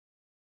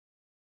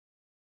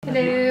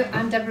Hello,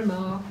 I'm Deborah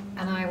Moore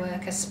and I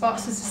work as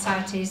Sports and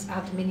Societies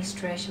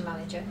Administration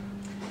Manager,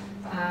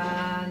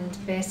 and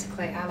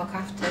basically I look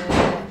after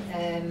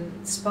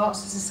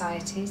sports and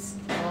societies,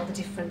 all the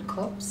different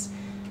clubs,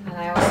 and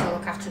I also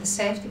look after the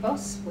safety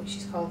bus, which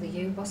is called the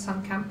U bus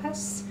on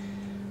campus,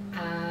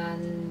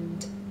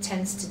 and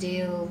tends to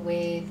deal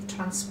with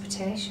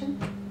transportation.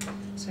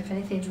 So if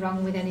anything's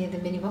wrong with any of the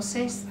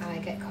minibuses, I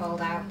get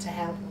called out to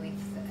help with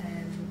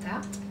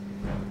that.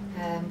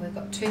 We've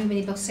got 2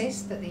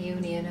 minibuses that the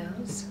union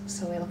owns,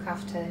 so we look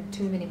after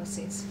 2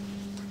 minibuses.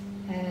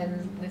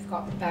 We've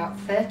got about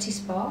 30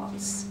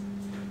 sports,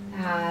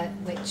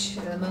 which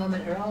at the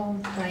moment are all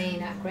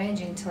playing at Grange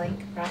Interlink,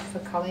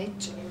 Bradford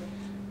College,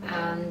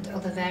 and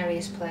other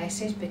various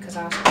places because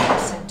our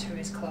sports centre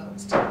is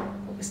closed,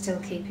 but we're still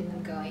keeping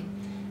them going.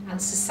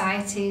 And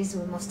societies,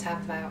 we must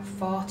have about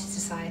 40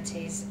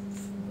 societies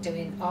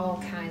doing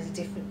all kinds of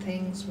different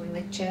things: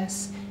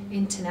 religious,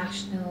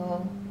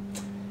 international,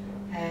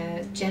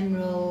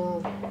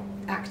 general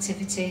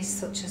activities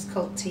such as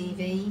cult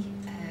TV.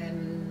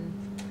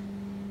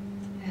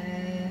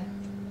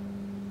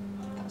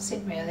 That's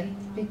it really.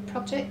 Big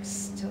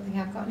projects, don't think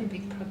I've got any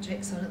big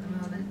projects on at the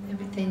moment.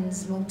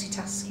 Everything's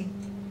multitasking.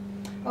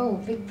 Oh,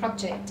 big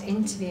project,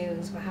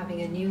 interviews. We're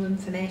having a new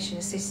information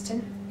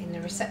assistant in the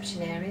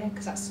reception area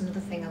because that's another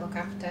thing I look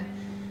after,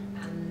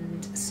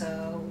 and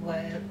so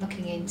we're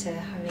looking into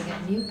having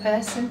a new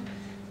person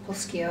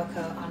plus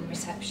Kyoko on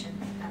reception,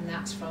 and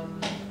that's from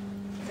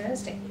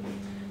Thursday.